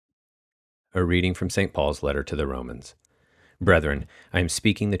A reading from St. Paul's letter to the Romans. Brethren, I am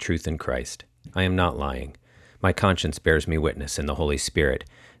speaking the truth in Christ. I am not lying. My conscience bears me witness in the Holy Spirit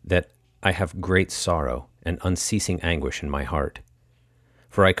that I have great sorrow and unceasing anguish in my heart.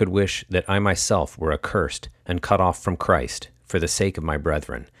 For I could wish that I myself were accursed and cut off from Christ for the sake of my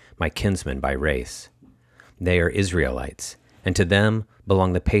brethren, my kinsmen by race. They are Israelites, and to them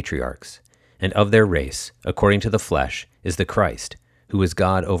belong the patriarchs, and of their race, according to the flesh, is the Christ, who is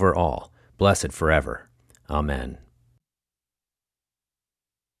God over all, blessed forever. Amen.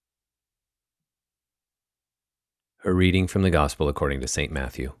 A reading from the Gospel according to St.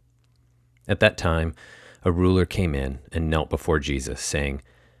 Matthew. At that time, a ruler came in and knelt before Jesus, saying,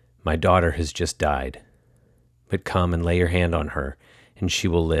 "My daughter has just died, but come and lay your hand on her, and she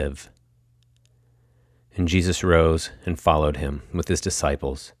will live." And Jesus rose and followed him with his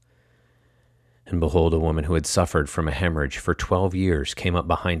disciples. And behold, a woman who had suffered from a hemorrhage for 12 years came up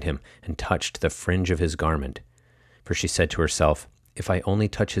behind him and touched the fringe of his garment. For she said to herself, "If I only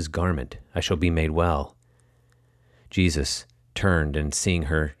touch his garment, I shall be made well." Jesus turned, and seeing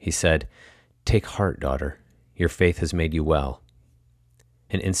her, he said, "Take heart, daughter, your faith has made you well."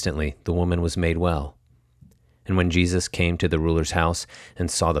 And instantly the woman was made well. And when Jesus came to the ruler's house and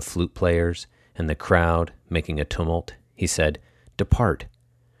saw the flute players and the crowd making a tumult, he said, "Depart,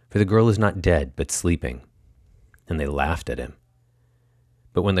 for the girl is not dead, but sleeping." And they laughed at him.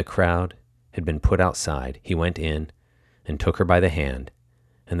 But when the crowd had been put outside, he went in and took her by the hand,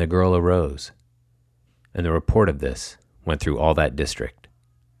 and the girl arose. And the report of this went through all that district.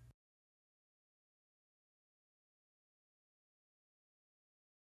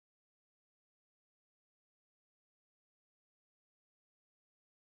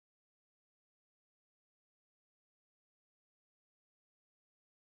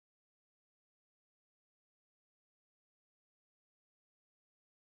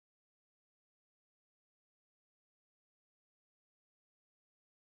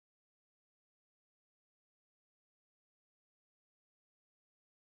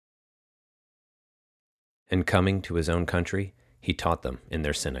 And coming to his own country, he taught them in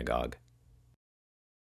their synagogue.